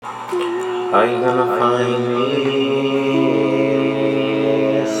Are you gonna find me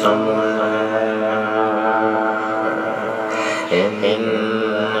somewhere in a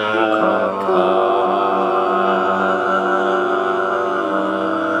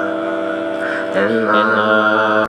car?